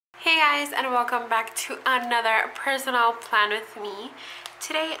guys, and welcome back to another personal plan with me.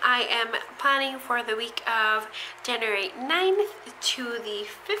 Today I am planning for the week of January 9th to the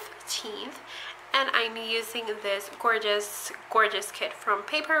 15th, and I'm using this gorgeous kit from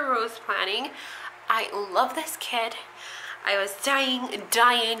PaperRosePlanning. I love this kit. I was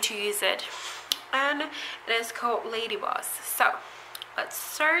dying to use it, and it is called Lady Boss. So let's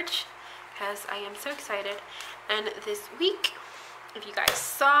start because I am so excited. And this week, if you guys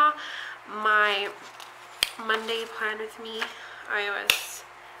saw my Monday plan with me, I was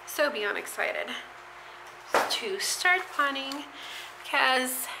so beyond excited to start planning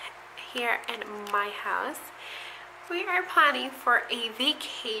because here in my house we are planning for a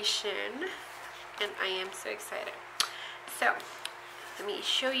vacation and I am so excited. So let me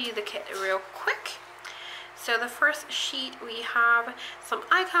show you the kit real quick. So the first sheet, we have some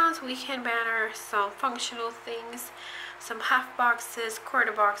icons, weekend banner, some functional things, some half boxes,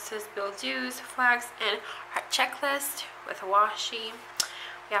 quarter boxes, bill dues, flags, and our checklist with a washi.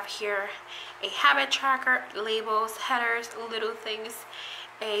 We have here a habit tracker, labels, headers, little things,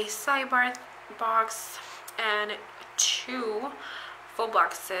 a sidebar box, and 2 full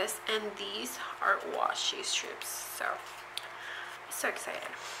boxes, and these are washi strips. So I'm so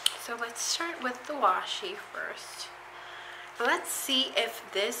excited. So let's start with the washi first. Let's see if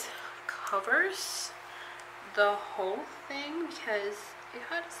this covers the whole thing because it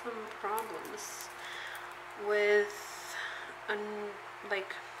had some problems with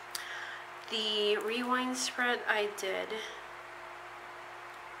like the rewind spread I did.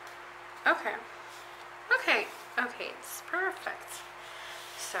 Okay, it's perfect.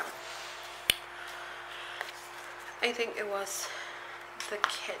 So I think it was the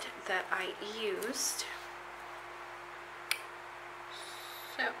kit that I used.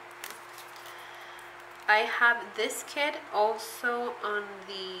 So I have this kit also on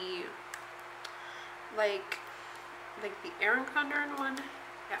the like the Erin Condor one.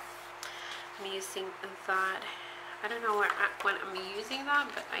 Yeah, I'm using that. I don't know when I'm using that,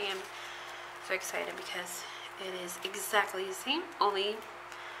 but I am so excited because it is exactly the same, only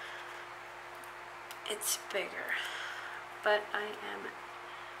it's bigger. But I am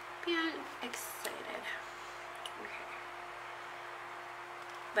beyond excited. Okay.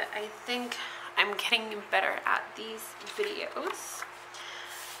 But I think I'm getting better at these videos.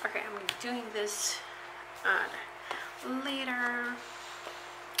 Okay, I'm doing this later.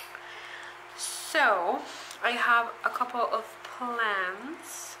 So I have a couple of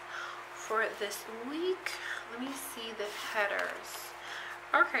plans for this week. Let me see the headers.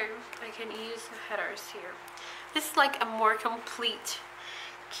 Okay, I can use the headers here. This is like a more complete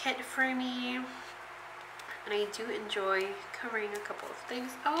kit for me, and I do enjoy covering a couple of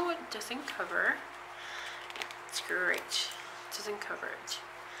things. Oh, it doesn't cover. It's great. It doesn't cover it.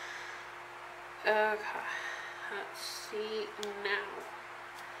 Okay, let's see now.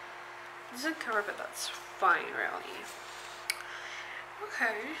 It doesn't cover, but that's fine, really.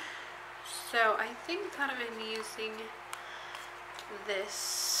 Okay, so I think that I'm using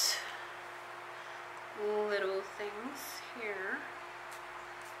this little things here.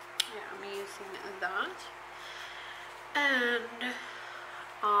 Yeah, I'm using that. And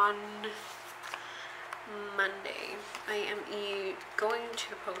on Monday I am going to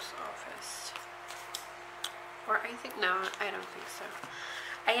the post office, or I think, no, I don't think so.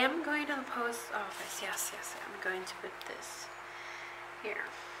 I am going to the post office. Yes, I'm going to put this here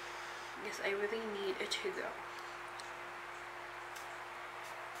because I really need it to go.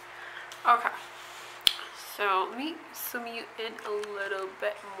 Okay, so let me zoom you in a little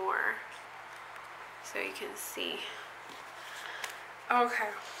bit more so you can see. Okay,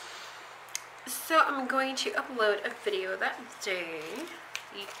 so I'm going to upload a video that day.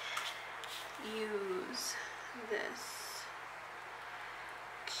 Use this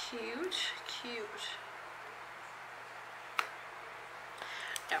cute.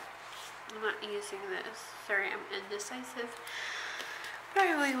 No, I'm not using this. Sorry, I'm indecisive. But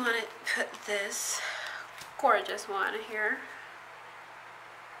I really want to put this gorgeous one here.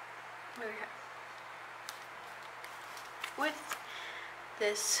 Okay. With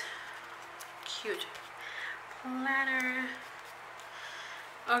this cute planner.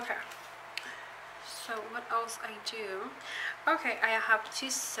 Okay. So what else I do? Okay, I have to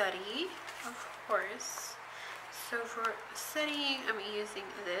study, of course. So for studying, I'm using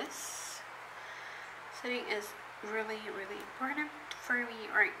this. Studying is really important for me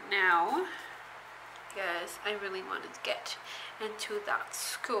right now because I really wanted to get into that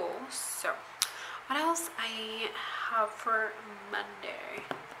school. So what else I have for Monday?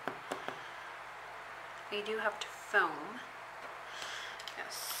 I do have to film.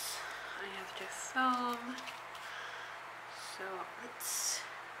 Yes. have to film. So let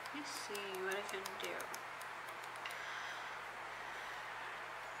me see what I can do.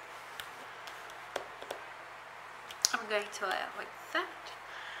 I'm going to lay it like that.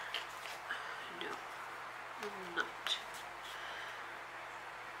 No, I'm not.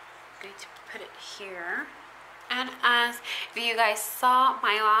 I'm going to put it here. And as you guys saw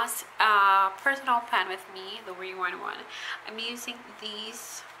my last personal plan with me, the rewind one, I'm using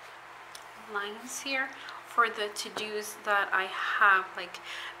these lines here for the to-dos that I have, like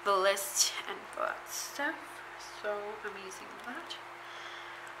the list and that stuff. So I'm using that.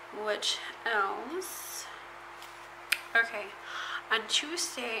 What else? Okay, on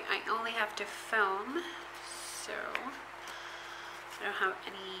Tuesday I only have to film, so I don't have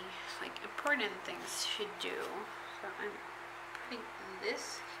any like important things to do. So I'm putting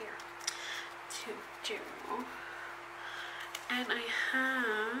this here to do. And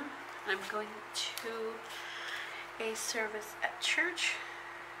I'm going to a service at church.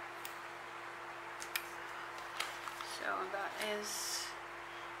 So that is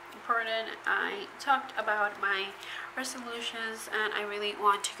important. I talked about my resolutions and I really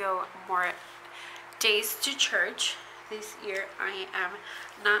want to go more days to church. This year I am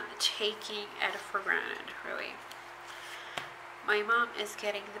not taking it for granted, really. My mom is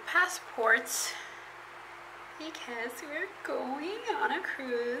getting the passports because we're going on a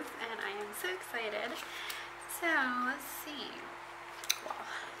cruise and I am so excited. So let's see. Well,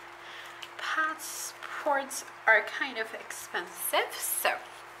 passports are kind of expensive, so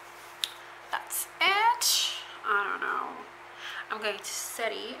that's it. I don't know. I'm going to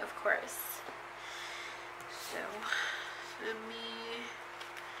study, of course. So let me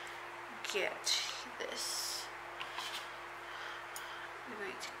get this. I'm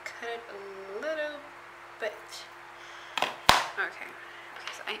going to cut it a little bit. Okay,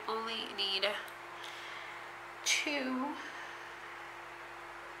 because I only need 2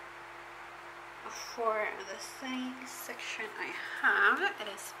 for the studying section I have. It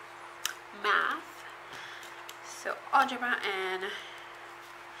is math, so algebra, and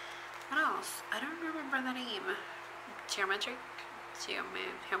what else? I don't remember the name. Geometry?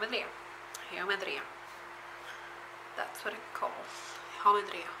 Geometria. That's what it calls.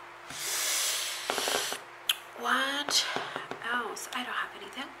 Geometria. What else? I don't have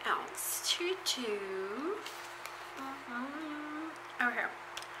anything else to do. Okay.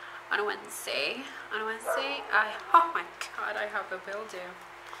 On Wednesday, oh my god, I have a bill due.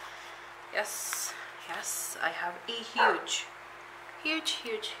 Yes, I have a huge bill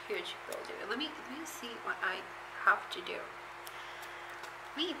due. Let me see what I have to do.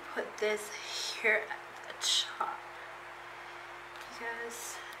 Let me put this here at the top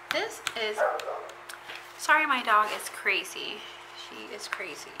because this is, sorry, my dog is crazy. She is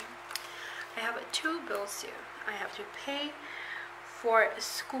crazy. I have 2 bills due. I have to pay for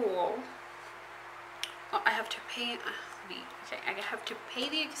school. Well, I have to pay. I have to pay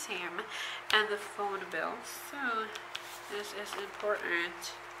the exam and the phone bill. So this is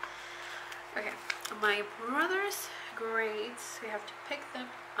important. Okay, my brother's grades, we have to pick them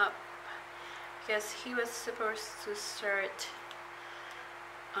up because he was supposed to start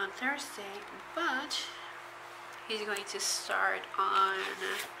on Thursday, but he's going to start on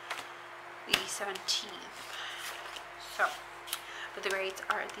the 17th. So, but the grades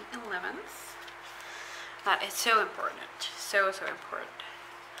are the 11th. That is so important. So important.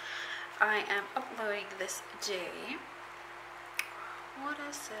 I am uploading this day. What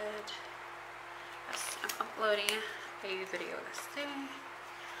is it? Yes, I'm uploading a video this day.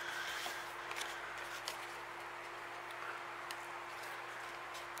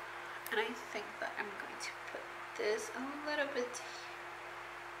 And I think that I'm going to put this a little bit.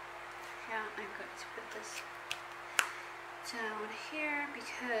 Yeah, I'm going to put this down here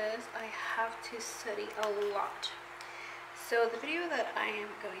because I have to study a lot. So the video that I am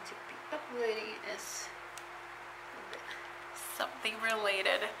going to be uploading is something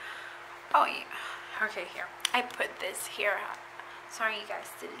related. Oh yeah, okay, here. I put this here. Sorry you guys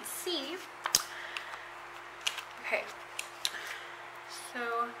didn't see. Okay,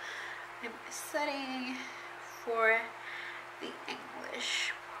 so I'm studying for the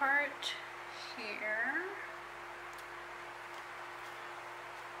English part here.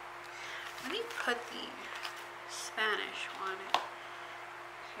 Let me put the Spanish one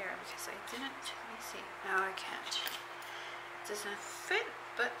here because I didn't. Let me see. No, I can't. It doesn't fit,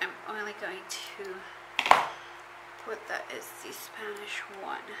 but I'm only going to put that as the Spanish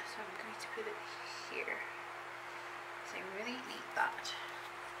one. So I'm going to put it here because I really need that.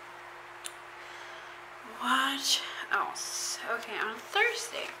 What else? Okay, on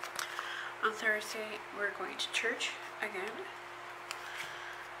Thursday On Thursday, we're going to church again.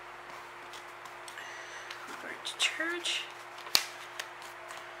 We're going to church.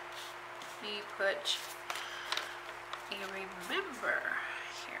 We put a remember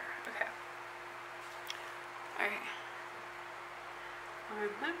here. Okay. Alright.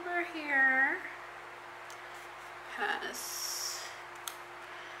 Remember here has,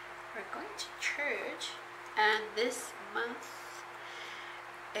 we're going to church, and this month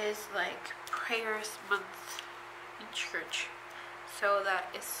is like prayers month in church, so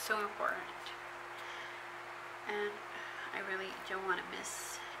that is so important, and I really don't want to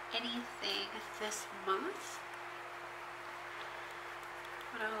miss anything this month.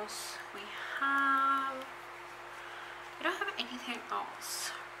 What else we have? I don't have anything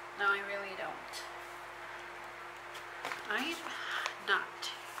else. No, I really don't.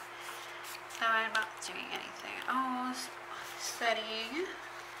 I'm not doing anything. Oh, studying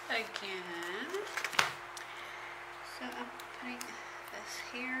again. So I'm putting this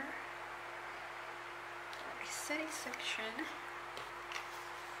here for my study section.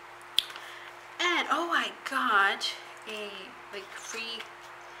 And oh, I got a like free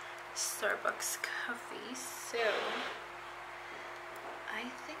Starbucks coffee, so I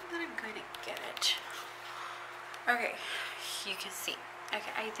think that I'm going to get it. Okay, you can see.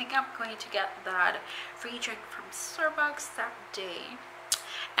 Okay, I think I'm going to get that free drink from Starbucks that day.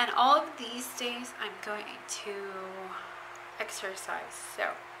 And all of these days I'm going to exercise. So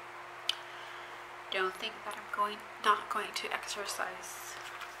don't think that I'm not going to exercise.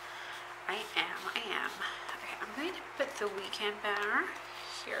 I am. Okay, I'm going to put the weekend banner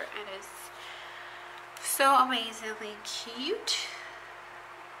here. It is so amazingly cute.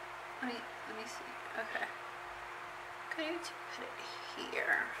 Let me see. Okay. I'm going to put it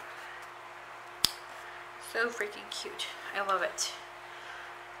here. So freaking cute. I love it.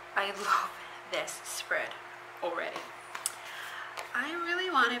 I love this spread already. I really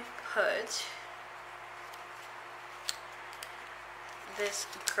want to put this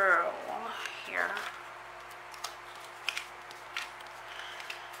girl here.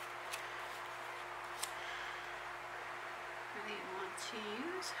 Really want to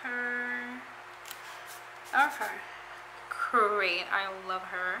use her. Okay. Great. I love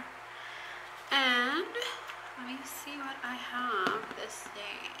her. And let me see what I have this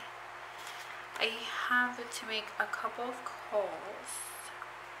day. I have to make a couple of calls.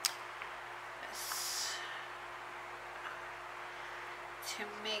 Yes. To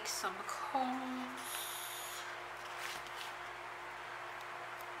make some calls.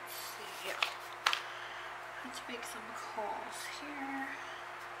 Let's see here. Let's make some calls here.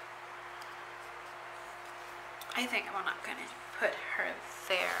 I think I'm not going to put her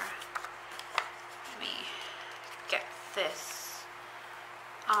there. Let me get this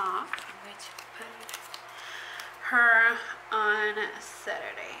off. I'm going to put her on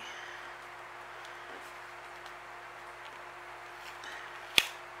Saturday.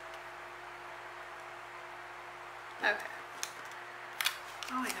 Okay.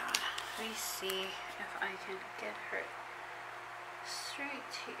 Oh my god. Let me see if I can get her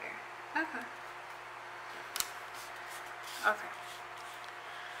straight here. Okay. Okay.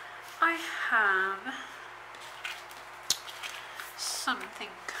 I have something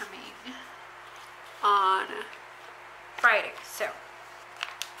coming on Friday, so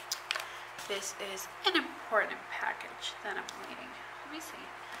this is an important package that I'm waiting. Let me see.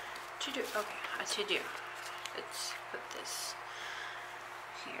 To do. Okay, to do. Let's put this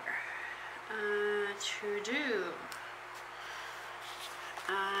here. To do.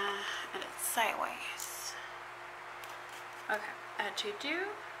 And it's sideways. Okay, to do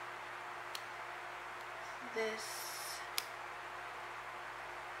this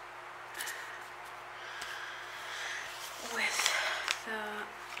with the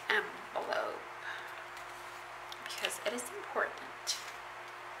envelope because it is important.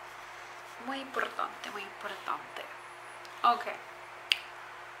 Muy importante, muy importante. Okay.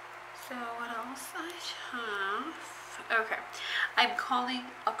 So what else I have? Okay. I'm calling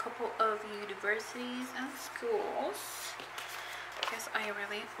a couple of universities and schools because I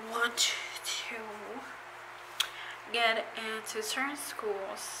really want to get into certain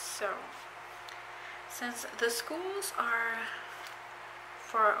schools. So since the schools are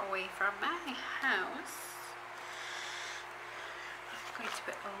far away from my house, I'm going to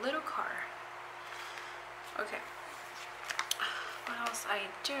put a little car. Okay. What else I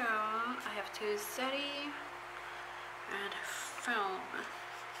do? I have to study and film.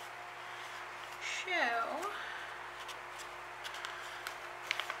 Show.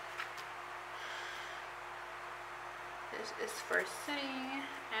 This is for study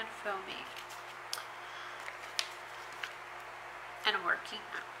and filming and working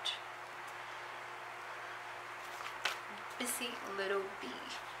out. Busy little bee.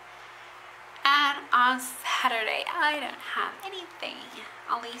 And on Saturday, I don't have anything,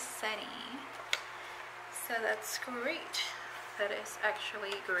 only studying. So that's great. That is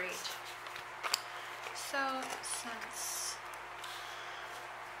actually great. So since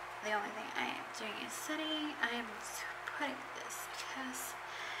the only thing I am doing is studying, I am putting this because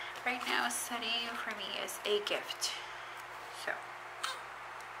right now studying for me is a gift. So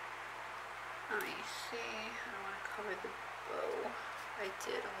let me see. I don't want to cover the bow. I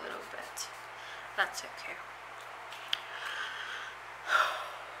did a little bit. That's okay.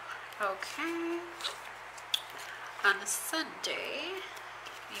 Okay. On Sunday,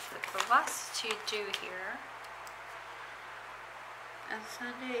 we put the last to do here. On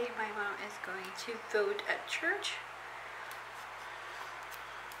Sunday, my mom is going to vote at church.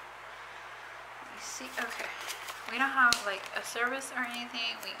 Let me see. Okay. We don't have like a service or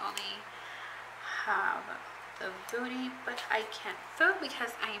anything. We only have the voting, but I can't vote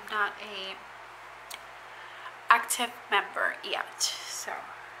because I am not a active member yet. So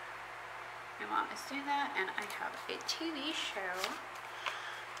my mom is doing that, and I have a TV show.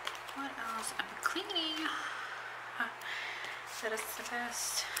 What else? I'm cleaning. That is the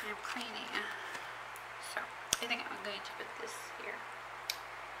best. I'm cleaning. So I think I'm going to put this here.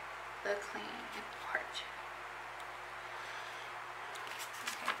 The cleaning part.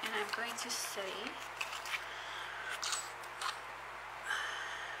 Okay, and I'm going to study.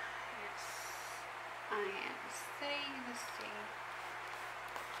 Yes, I am studying the same.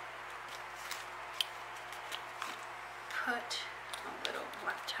 Put a little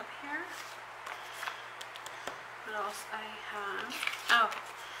laptop here. What else I have? Oh,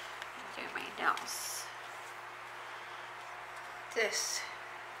 I'm doing my nails. This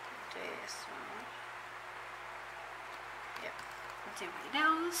one. Yep, I'm doing my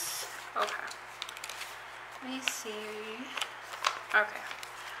nails. Okay. Let me see. Okay.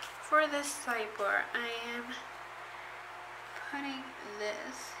 For this sidebar, I am putting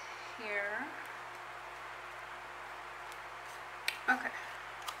this here. Okay.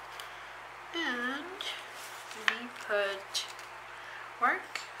 And let me put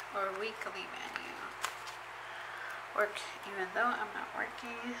work or weekly menu. Work, even though I'm not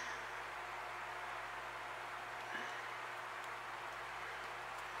working.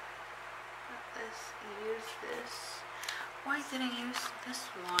 Let's use this. Why did I use this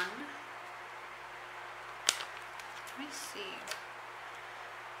one? Let me see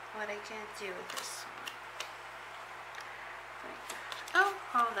what I can do with this one. Oh,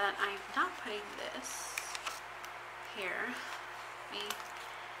 hold on, I'm not putting this here.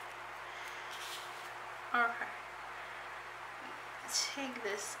 Okay. Take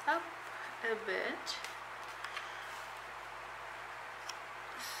this up a bit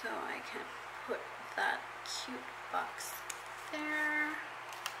so I can put that cute box there.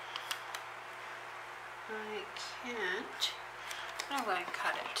 I can't. I'm going to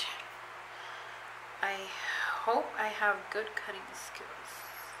cut it. I hope I have good cutting skills.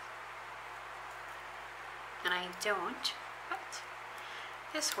 And I don't, but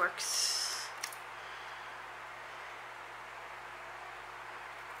this works.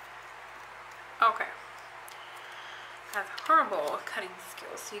 Okay. I have horrible cutting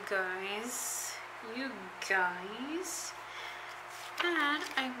skills, you guys. And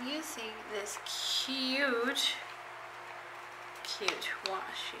I'm using this cute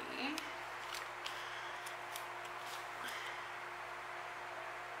washi.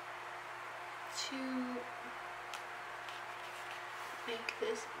 To make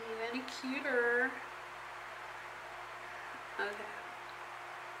this even cuter. Okay.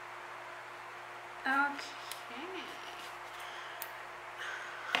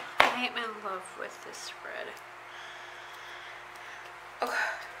 I am in love with this spread.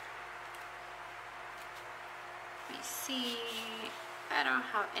 Okay. Let me see. I don't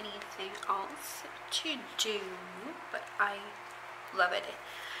have anything else to do, but I love it.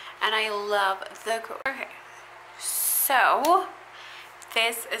 And I love the color. Okay. So,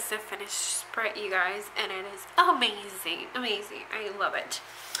 this is the finished spread, you guys, and it is amazing. Amazing. I love it.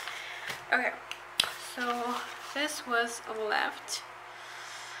 Okay. So, this was left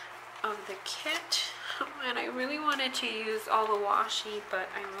of the kit, and I really wanted to use all the washi, but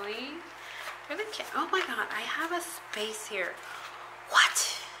I really can't. Oh my god, I have a space here.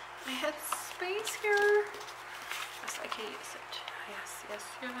 What? I had space here. Yes, I can use it. Yes.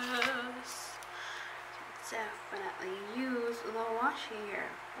 Definitely use the washi here.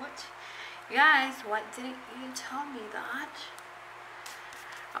 What? You guys, what didn't you tell me that?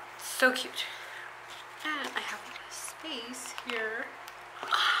 Oh, So cute. And I have a space here.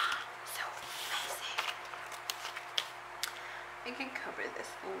 So amazing. I can cover this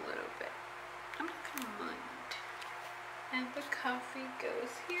a little bit. I'm not gonna mind. And the coffee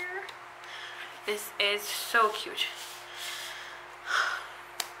goes here. This is so cute.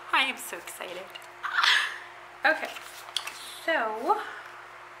 I am so excited. Okay, so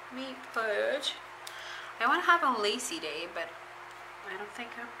I want to have a lacy day, but I don't think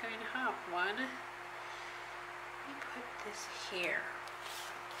I'm going to have one. Let me put this here.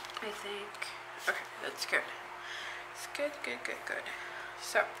 I think. Okay, that's good. It's good.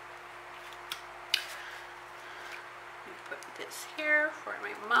 So let me put this here for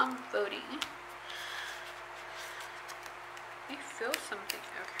my mom voting. I feel something.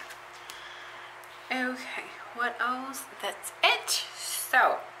 Okay, what else? That's it.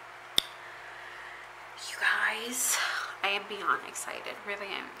 So, you guys, I am beyond excited. Really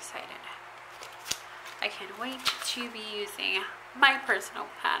am excited. I can't wait to be using my personal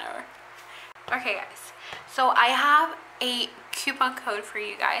planner. Okay, guys, so I have a coupon code for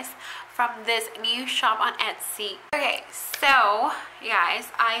you guys from this new shop on Etsy. Okay, so, you guys,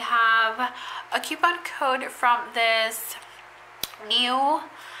 I have a coupon code from this new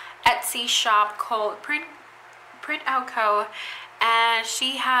Etsy shop called Print Out Co, and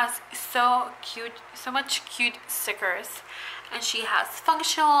she has so much cute stickers, and she has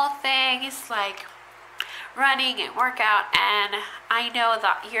functional things like running and workout, and I know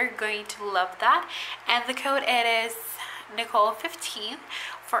that you're going to love that. And the code, it is Nicole 15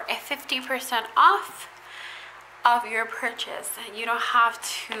 for a 50% off of your purchase. You don't have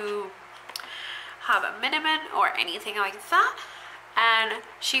to have a minimum or anything like that. And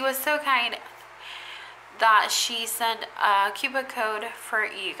she was so kind that she sent a coupon code for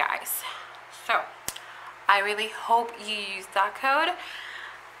you guys. So I really hope you use that code,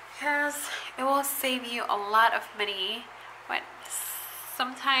 because it will save you a lot of money.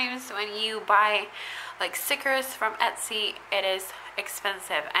 Sometimes when you buy like stickers from Etsy, it is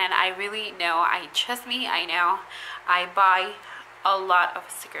expensive, and I really know, trust me, I know I buy a lot of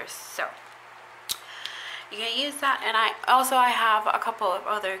stickers. So you can use that, and I have a couple of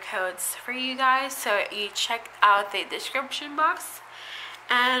other codes for you guys, so you check out the description box.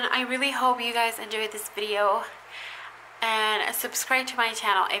 And I really hope you guys enjoyed this video, and subscribe to my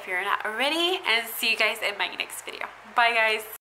channel if you're not already, and see you guys in my next video. Bye guys.